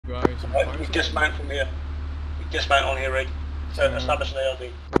Right, we dismount from here. We dismount on here, Ray. So establish an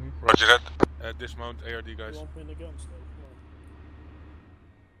ARD. Roger that. Dismount ARD, guys. You want me in the gun station?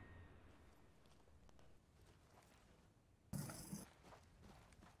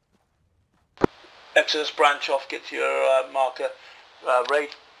 Exodus, branch off, get to your marker. Ray,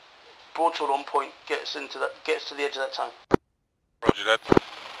 broadsword on point, get us to the edge of that town. Roger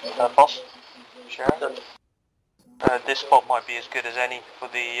that. Boss? Sheriff? This spot might be as good as any for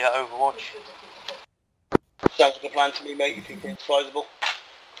the overwatch. Sounds like a plan to me, mate, if you think it's feasible.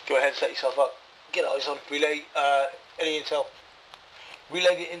 Go ahead, set yourself up. Get eyes on, relay any intel.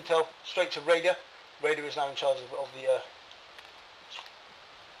 Relay the intel straight to Raider. Raider is now in charge of the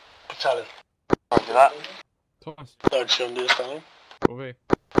battalion. Roger that. Thomas. Don't on this time. Over.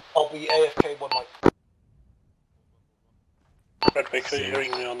 I'll be AFK one night. Redback, are you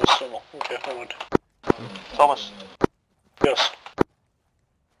hearing me on this tunnel? Okay, never mind. Thomas. Yes.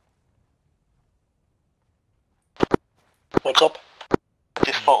 What's up?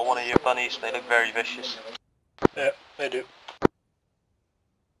 Just spotted one of your bunnies, they look very vicious. Yeah, they do.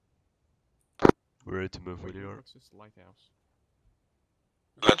 We're ready to move when you are. Lighthouse.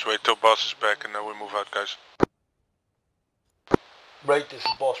 Let's wait till boss is back and then we move out, guys. Raid, this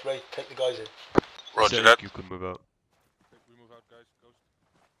is boss. Raid, take the guys in. Roger that. You can move out. We move out, guys.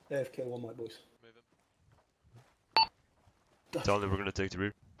 Ghost. AFK one night, boys. Tell them we're gonna take the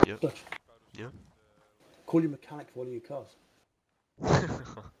rear. Yeah. Dutch. Yeah. Call your mechanic for one of your cars.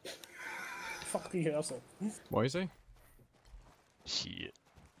 Fuck you, asshole. What is he? Shit.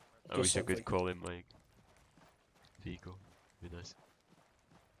 I Just wish I something. could call him my vehicle. Be nice.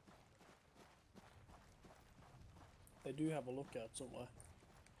 They do have a lookout somewhere.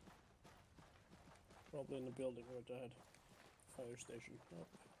 Probably in the building right ahead. Fire station. Oh,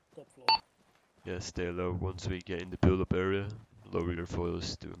 top floor. Yeah, stay low. Once we get in the build-up area, lower your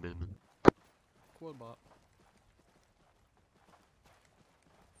foils to a minimum. Cool, bot.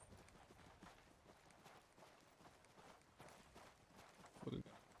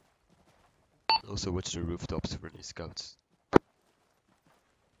 Also watch the rooftops for any scouts.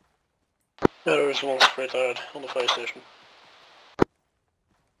 Yeah, there is one straight ahead on the fire station.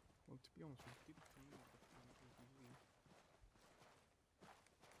 Well, to be honest, we did see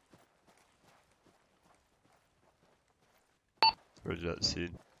Where's that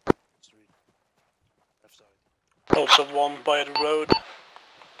scene? Left side. Also one by the road,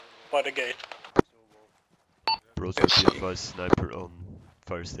 by the gate. Broadsword P5 sniper on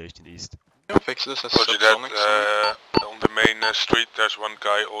fire station east. Fix this as Roger that. On the main street there's one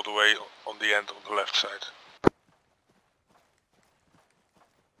guy all the way on the end on the left side.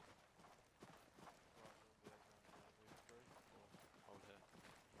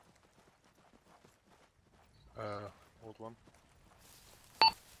 Hold one.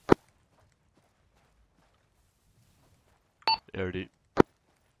 RD.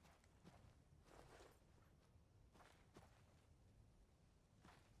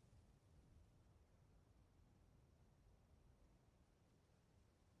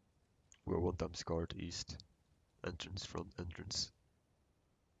 We're one time scarred east. Entrance, front entrance.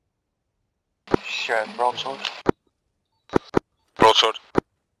 Sheriff, broadsword. Broadsword.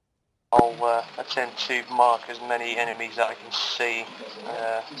 I'll attempt to mark as many enemies that I can see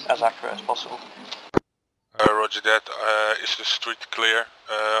as accurate as possible. Roger that. Is the street clear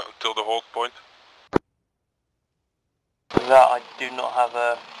until the hold point? That I do not have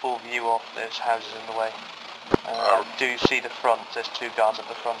a full view of. There's houses in the way. I do see the front. There's two guards at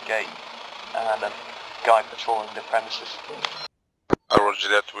the front gate and a guy patrolling the premises. Roger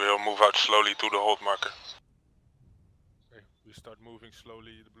that. We'll move out slowly to the hold marker. Okay, we start moving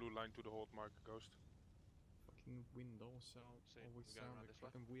slowly the blue line to the hold marker, Ghost. fucking windows always sound like a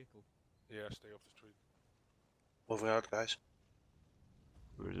fucking vehicle. Yeah, stay off the street. Moving out, guys.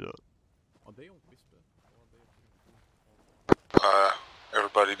 Where's that? Are they on Whisper? Or are they up in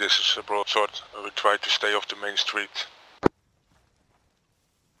Everybody, this is a broadsword. We try to stay off the main street.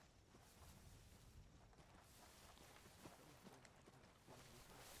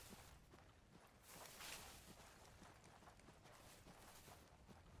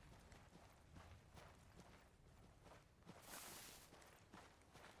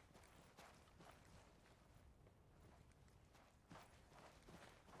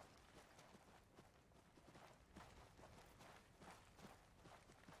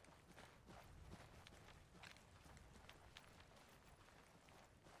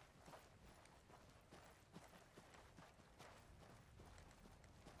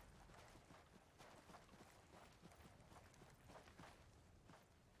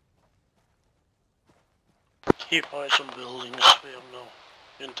 Keep eyes on buildings, we have no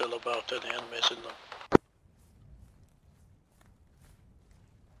intel about any enemies in them.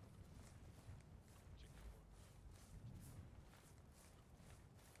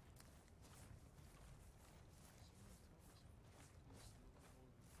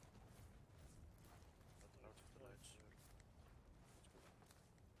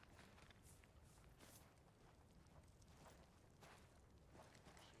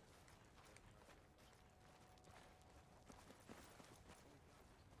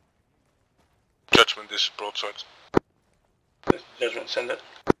 Judgment, this is broadside. Judgment, send it.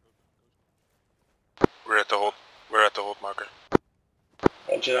 We're at the hold marker.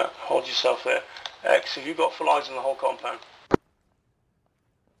 Roger that. Hold yourself there. X, have you got full eyes on the whole compound?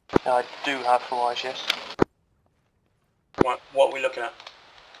 I do have full eyes, yes. Right, what are we looking at?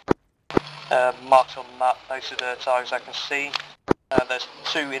 Marked on the map, most of the targets I can see. There's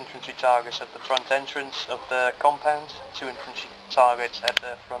 2 infantry targets at the front entrance of the compound, 2 infantry targets at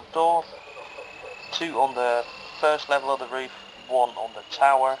the front door, 2 on the first level of the roof, 1 on the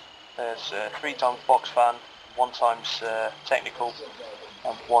tower. There's 3 times box fan, 1 times technical,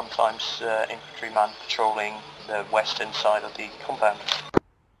 and 1 times infantryman patrolling the western side of the compound.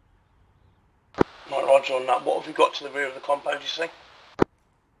 Right, roger on that. What have we got to the rear of the compound, you say?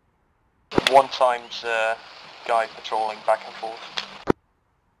 1 times guy patrolling back and forth.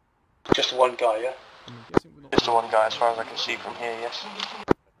 Just one guy, yeah? I'm guessing we're not Just the 1 guy as far as I can see from here, yes.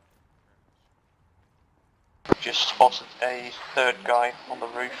 Just spotted a 3rd guy on the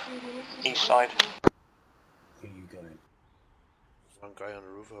roof, east side. Where are you going? There's one guy on the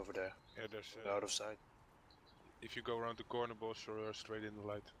roof over there, Yeah, there's. out of sight. If you go around the corner, boss, you're straight in the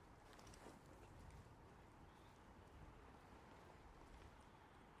light.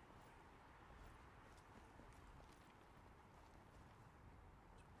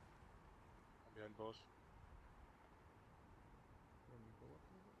 I'm behind, boss. when we go up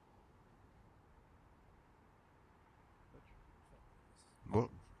a little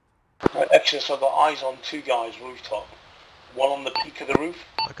bit. What? Right, excellent. So I've got eyes on 2 guys, rooftop. 1 on the peak of the roof,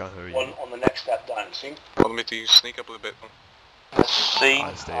 I can't hear 1 you. on the next step down, see? Want me to sneak up a little bit?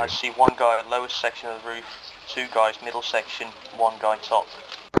 I see 1 guy at lowest section of the roof, 2 guys middle section, 1 guy top.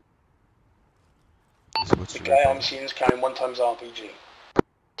 So what's The the guy red I'm band? seeing is carrying 1 times RPG.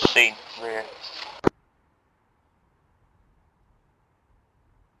 Seen, rear.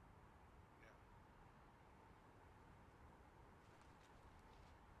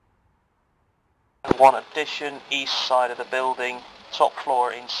 And 1 addition, east side of the building, top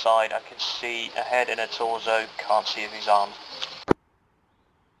floor inside, I can see a head and a torso, can't see if he's armed.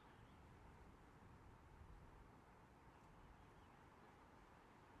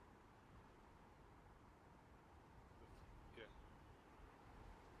 Yeah.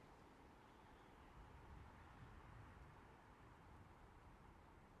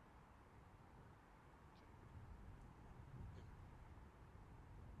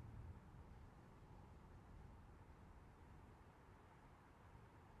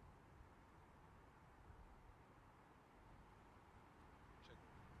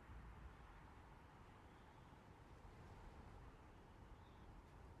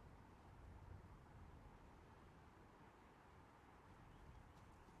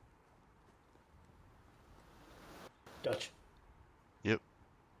 Dutch. Yep.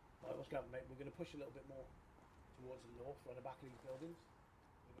 Right, what's going on, mate? We're going to push a little bit more towards the north, around the back of these buildings.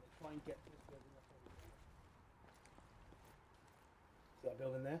 We're going to try and get to this building up over here. See that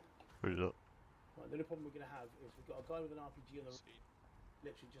building there? Where's that? Right, the only problem we're going to have is we've got a guy with an RPG on the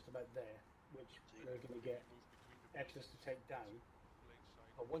literally just about there, which we're going to get extras to take down.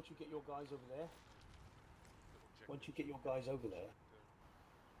 But once you get your guys over there,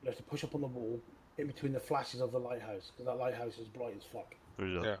 you have to push up on the wall in between the flashes of the lighthouse, because that lighthouse is bright as fuck.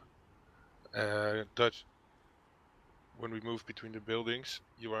 Where's that? Yeah. Dutch. When we move between the buildings,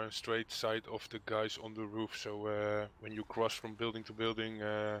 you are on straight side of the guys on the roof. So when you cross from building to building,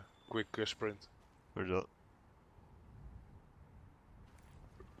 quick sprint. Where's that?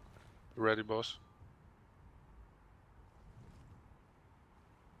 Ready, boss?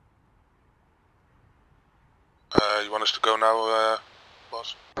 You want us to go now,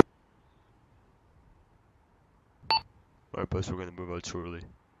 boss? Alright, boss, we're gonna move out shortly.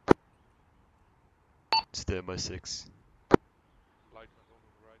 Stay at my 6. Light went on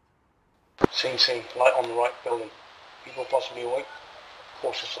the right. Seen. Light on the right building. People possibly awake.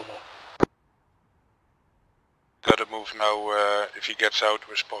 Cautious on that. Gotta move now. If he gets out,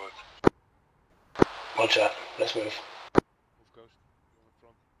 we're spotted. Roger. Let's move. Move, Ghost. You're in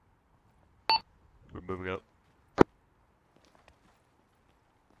front. We're moving out.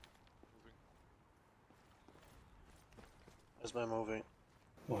 Moving. That's my moving.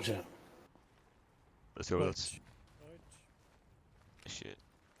 Watch out. Let's go, lads. Right. Shit.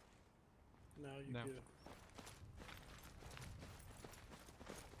 Now you No. do.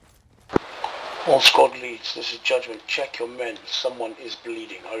 All squad leads, this is judgment. Check your men. Someone is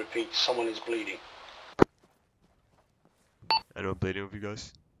bleeding. I repeat, someone is bleeding. Anyone bleeding with you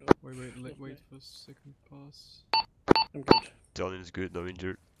guys? Wait, Not wait me. for a second pass. I'm good. Italian is good, no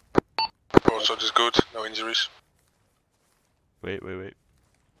injured. Also just good, no injuries. Wait.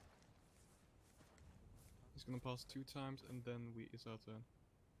 He's gonna pass 2 times and then it's our turn.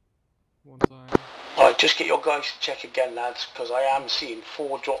 1 time. Alright, just get your guys to check again, lads, because I am seeing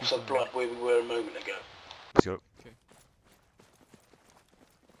 4 drops of blood where we were a moment ago. Let's go. Okay.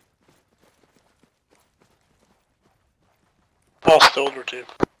 Past the older team.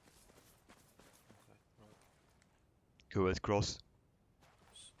 Go ahead, cross.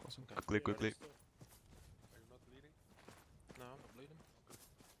 Awesome. Quickly. Are you not bleeding? No, I'm not bleeding.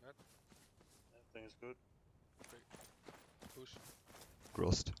 Matt? Everything is good. Push.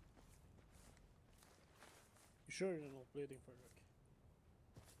 Crossed. You sure you're not bleeding, Frederick?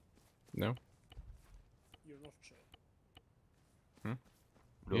 No. You're not sure. No,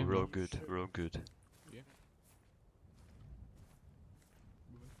 Yeah, we're all no. good. Sure. We're all good. Yeah.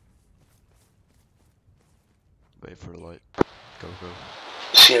 Wait for the light. Go.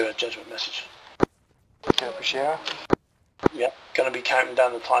 Sierra, judgment message. Copy, Sierra. Yep, gonna be counting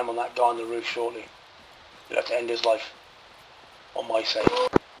down the time on that guy on the roof shortly. You'll have to end his life. On my sake.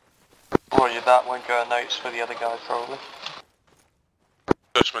 Roger that, won't go notes for the other guy probably.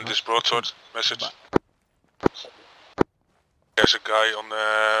 Judgment is broadsword. Message. There's a guy on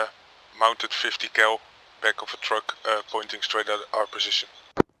mounted 50 cal back of a truck pointing straight at our position.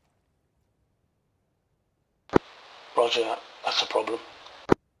 Roger that. That's a problem.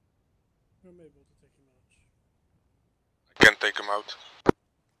 I'm able to take him out. I can't take him out.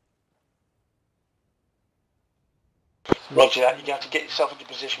 Roger that. You have to get yourself into a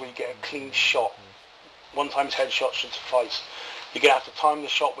position where you get a clean shot. 1 time's headshot should suffice. You're going to have to time the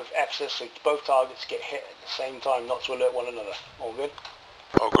shot with excess so both targets get hit at the same time, not to alert one another. All good?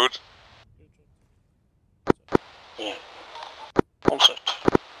 All good. Yeah. On set.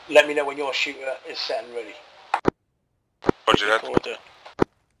 Let me know when your shooter is set and ready. Roger that. Forward there. Not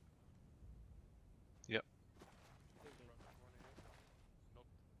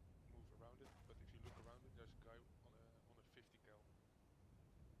move around it, but if you look around it, there's a guy on a 50 cal.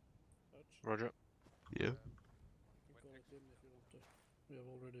 Touch. Roger. Yeah. You can call it in if you want to. We have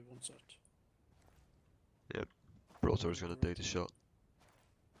already 1 set. Broadsword's gonna take the shot.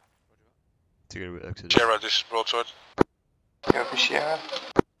 Together with exit. Sierra, this is broadsword. Copy, Sierra.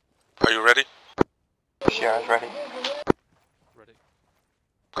 Are you ready? Sierra's ready. Ready.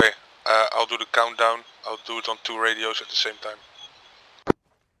 Okay. I'll do the countdown. I'll do it on 2 radios at the same time.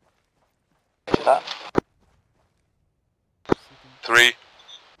 Do that. 3,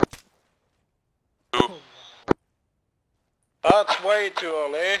 2, That's way too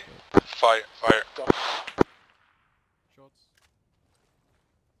early. fire. Shots.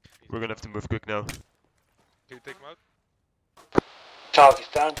 We're gonna have to move quick now. Can you take him out? Target's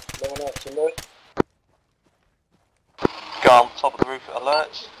down. No one else alert. Go on top of the roof at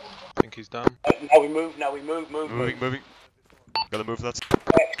alerts. I think he's down. Now we move. Moving. Gotta move, lads.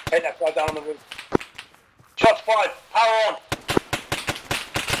 Take that guy down on the roof. Shots fired. Power on.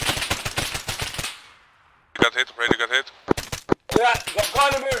 Radio got hit. Do that. You've got a guy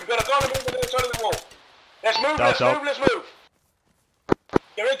on the move. You've got a guy on the move on the other side of the wall. Let's move, Down. let's move.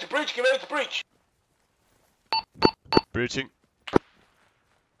 Get ready to breach, Breaching.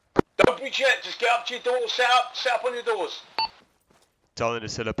 Don't breach yet, just get up to your doors, set up on your doors. Italian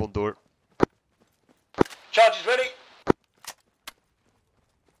is set up on door. Charges ready.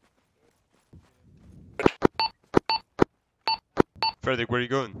 Frederick, where are you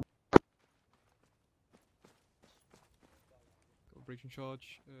going? Go breaching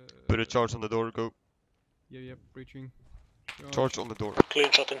charge. Put a charge on the door, go. Yeah, breaching. Charge on the door.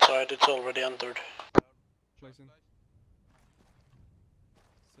 Clean shot inside, it's already entered. Placing.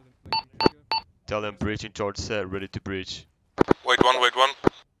 Placing. Tell them breaching charge set, ready to breach. Wait one.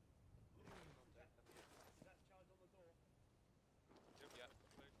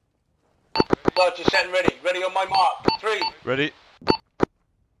 Charges set and ready. Ready on my mark. 3. Ready?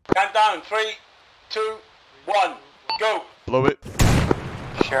 Count down. 3, 2, 1. Go. Blow it.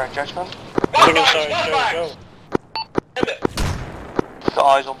 Sierra judgment. Moving inside, go. End it. Got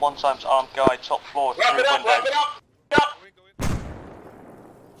eyes on 1 time's armed guy, top floor, Wrap through it up, window.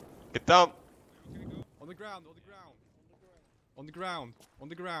 Get down. On the ground. On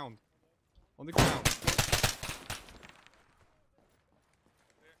the ground.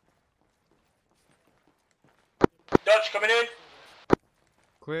 Dutch coming in.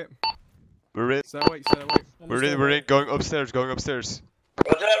 Clear. We're in. Stay away, stay away. We're in. Going upstairs. Going upstairs.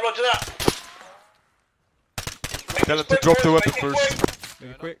 Roger that, roger that. Make Tell it him to quick, drop the boys, weapon make it first. quick.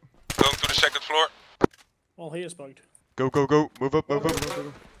 Make it quick. Going to the second floor. Well, he is bugged. Go, go, go. Move up, move Go, up. go, go,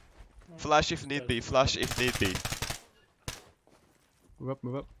 go. Flash if need be. Flash if need be. Move up,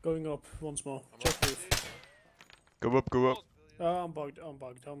 move up. Going up once more. Check roof. Go up, go up. I'm bugged, I'm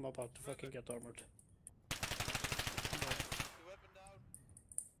bugged. I'm about to fucking get armored.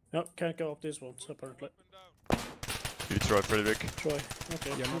 Nope, can't go up these ones, apparently. You try, Frederick. Try. Okay,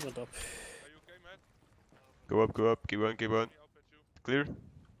 Yeah, he no. went up. Go up, go up. Keep on, keep on. Clear?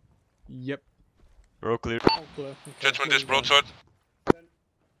 Yep. We're all clear. All clear. Okay, Judgment is moving down. broadsword.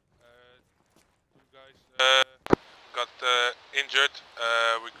 Two guys got injured.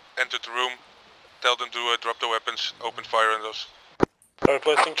 We entered the room. Tell them to drop their weapons. Open fire on those. Are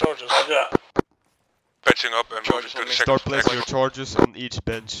placing charges? Roger that. Patching up and moving to the second Start placing your exit. charges on each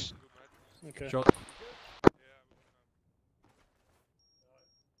bench. Okay. Shot.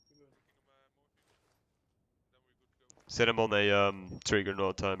 Set him on a trigger, not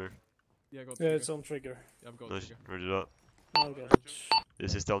a timer. Yeah, I got Yeah, trigger. it's on trigger. Yeah, I've got Nice. trigger. Roger that. I'll get it.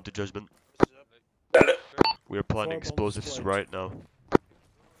 This is down to judgment. Send it. We are planning Four bombs explosives deployed. right now.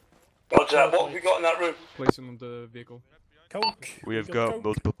 Roger that. What have we got in that room? Placing on the vehicle. Coke! We have got got coke.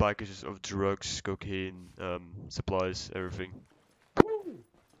 multiple packages of drugs, cocaine, supplies, everything.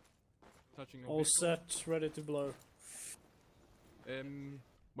 Touching on All vehicle. set, ready to blow.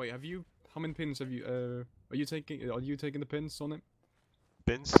 Wait, have you? How many pins have you? Are you taking the pins on it?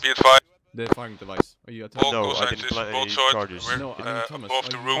 Pins? Be advised. The firing device. Are you attacking? All No, call I signs didn't is plant any broadsword. charges. We're No, I mean, Thomas, above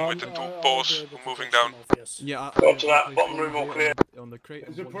the are room you- with the two I'll poles be able to moving fix down. them off, yes. Yeah, Roger that, placed bottom one room all here clear. On the crate. Is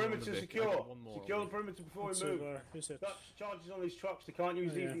and the one more on perimeter the vehicle. I secure? got one more Secure on the perimeter before Let's we see move. where is it? Got charges on these trucks, they can't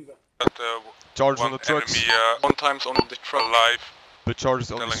use Yeah. these either. But Charges on one the trucks. enemy one times on the truck alive, But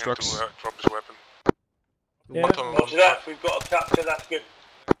charges on telling the him trucks. to drop his weapon. Yeah. Roger that. We've got a capture. That's good.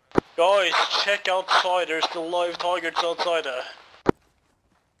 Guys, check outside. There's still live targets outside there.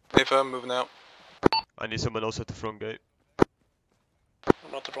 If I'm moving out. I need someone else at the front gate.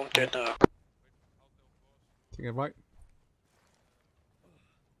 I'm at the front gate now. Think I'm right.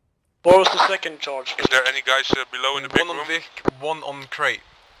 What was the second charge? Is there any guys below in the big One on room? Vic, one on crate.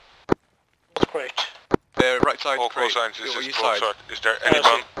 Great. Right side All call crate. signs is Your just east side. broadsword. Is there I see.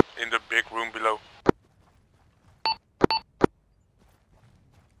 anyone in the big room below?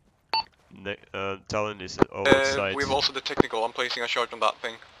 Talon is all outside. We have also the technical. I'm placing a charge on that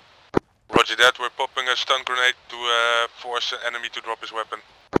thing. Roger that. We're popping a stun grenade to force an enemy to drop his weapon.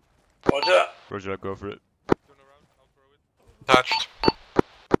 Roger that. Roger, go for it. Attached.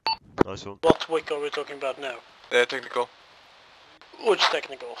 Nice one. What wick are we talking about now? Technical. Which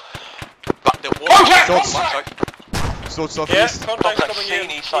technical? But the one Contact! on Shots! that side. Slow Yeah, southeast. contact's Contact coming seen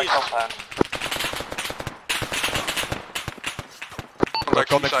in. east side East. compound. Contact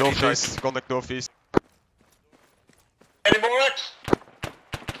Contact east side, east side. northeast. Contact northeast. Any more X?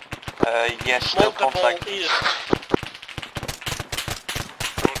 Yes, still Multiple contact. east.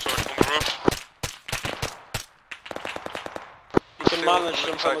 Broadsword on the roof. You can Still manage on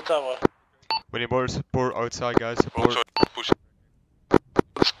them the from the side. tower. We need more support outside, guys. Support. Broadsword push.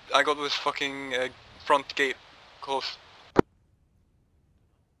 I got this fucking front gate close.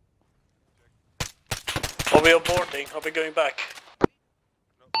 Are we aborting? Are we going back?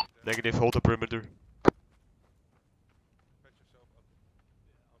 Negative, hold the perimeter.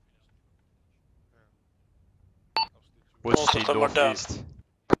 Watch Most the of them are down. northeast.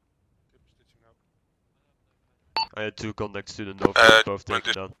 I had two contacts to the northeast, both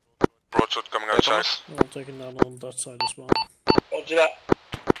taken down. Broadsword coming outside. Thomas? I'm taking down on that side as well. Roger that.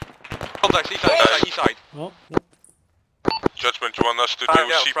 Contact east side, east side, east side. Oh, yep. Judgment, you want us to do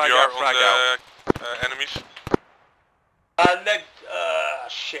Frag out, CPR frag out, on frag the enemies? And then,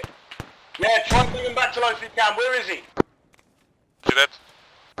 shit. Yeah, try and bring him back to life if you can. Where is he? See that?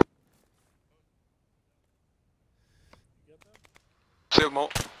 Still more.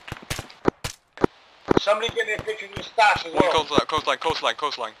 Somebody get me a picture of your stash as One well. coastline, coastline, coastline,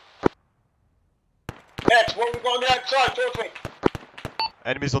 coastline. X, what have we got on the outside? Talk to me.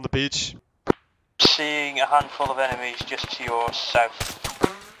 Enemies on the beach. Seeing a handful of enemies just to your south.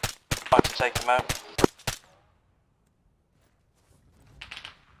 Trying to take them out.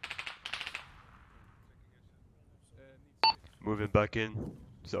 Moving back in.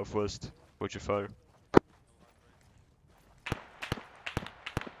 Southwest. Watch your fire.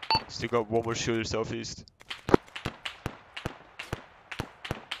 Still got one more shooter southeast.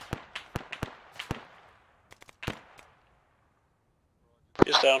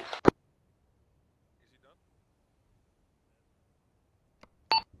 He's down.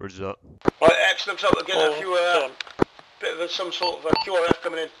 Roger that. Right, X looks like we're getting a Oh, few, done. bit of some sort of QRF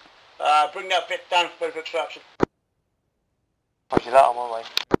coming in. Bring that bit down for both extraction. Roger that, on my way.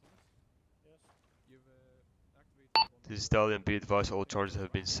 This is Stallion, be advised all charges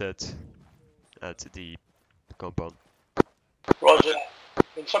have been set at the compound. Roger.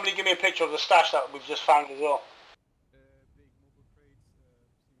 Can somebody give me a picture of the stash that we've just found as well?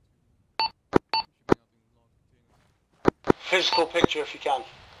 Physical picture if you can.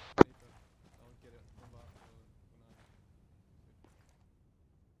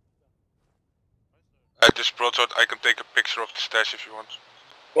 This broadside, I can take a picture of the stash if you want.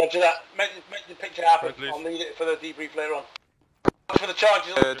 Roger that. Make the picture happen. Right, I'll need it for the debrief later on. For the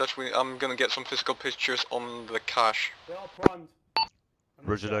charges. I'm gonna get some physical pictures on the cache. They are primed.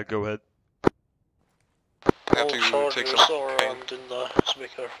 Roger that, go ahead. I have All to take chargers some are pain. around in there, so be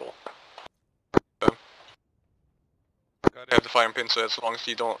careful. I have the firing pin, so as long as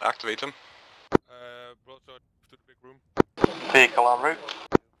you don't activate them. Broadside to the big room. Vehicle en route.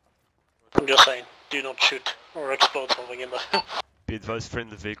 I'm just saying, do not shoot or explode something in there. Be advised,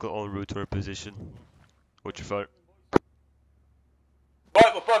 friendly vehicle en route to our position. Watch your fire.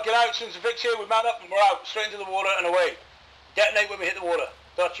 Right, we're bugging out. As soon as the Vic's here, we mount up and we're out. Straight into the water and away. Detonate when we hit the water.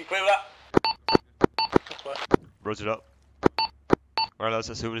 Dutch, you clear with that? Roger that. Alright lads,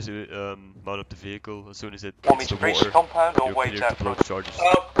 as soon as you mount up the vehicle, as soon as it Want me hits to the breach the water, compound or you're wait clear out to blow front? the charges.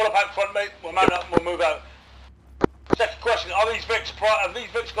 Pull up out front, mate. We'll mount up and we'll move out. Second question, have these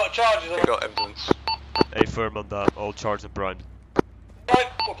Vics got charges on I them? got evidence. A firm on that, all charged and primed. Right,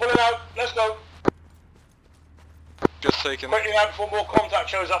 we're pulling out. Let's go. Just taking. Quickly out before more contact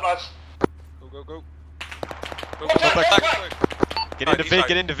shows up, lads. Go, go, go. Go, Contact! Get in the Vic,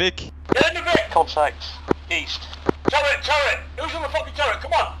 get in the Vic! Get in the Vic! Contact east. Turret! Who's on the fucking turret?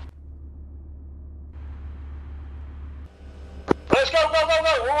 Come on! Let's go!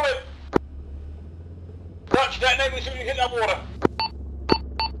 We're all in! Dutch, detonate as soon as you hit that water.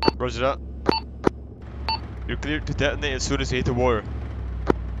 Roger that. You're clear to detonate as soon as you hit the water.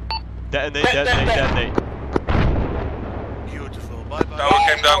 Detonate. Beautiful. Bye bye. Tower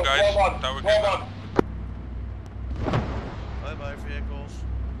came down, guys. Well done. Tower came Well down. done. Bye bye, vehicles.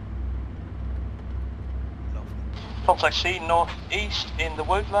 Lovely. Contact C northeast in the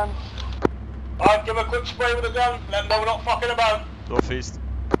woodland. Alright, give him a quick spray with a gun. Let him know we're not fucking about. Northeast.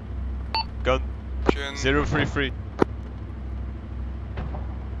 Gun. 033.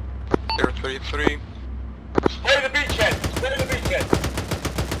 033. Spray the beachhead.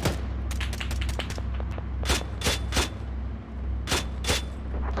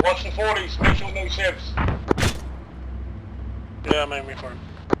 Watch the 40s. Make sure no sieves. Yeah, make me firm.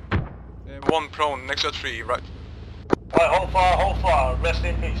 One prone, next to 3, right. Alright, hold fire. Rest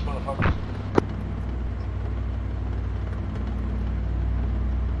in peace, motherfuckers.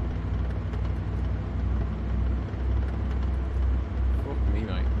 Fuck me,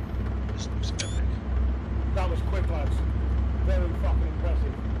 mate. This looks epic. That was quick, lads. Very fucking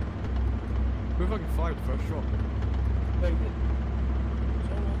impressive. We fucking fired the first shot. Thank you.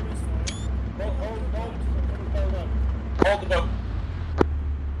 Hold. Hold the boat. Hold the boat.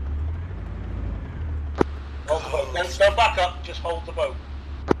 Don't back up, just hold the boat.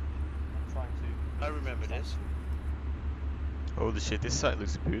 I remember this. Holy shit, this site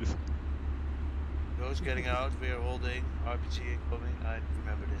looks beautiful. Those getting out, we are holding. RPG incoming. I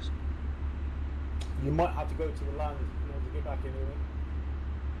remember this. You might have to go to the land in order to get back in here.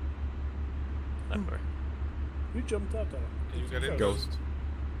 Remember. You jumped out there. Can you get in? Ghost.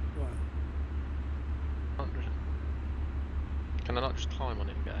 Why? Can I not just climb on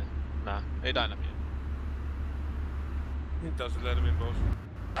it and get in? Nah, it don't let me in. It doesn't let him in, boss.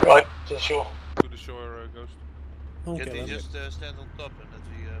 Right, to the shore. To the shore, Ghost. Okay, Can they then. just stand on top and that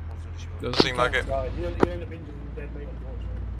we move to the shore? Doesn't Seem like it. You end up injured and dead, mate, unfortunately.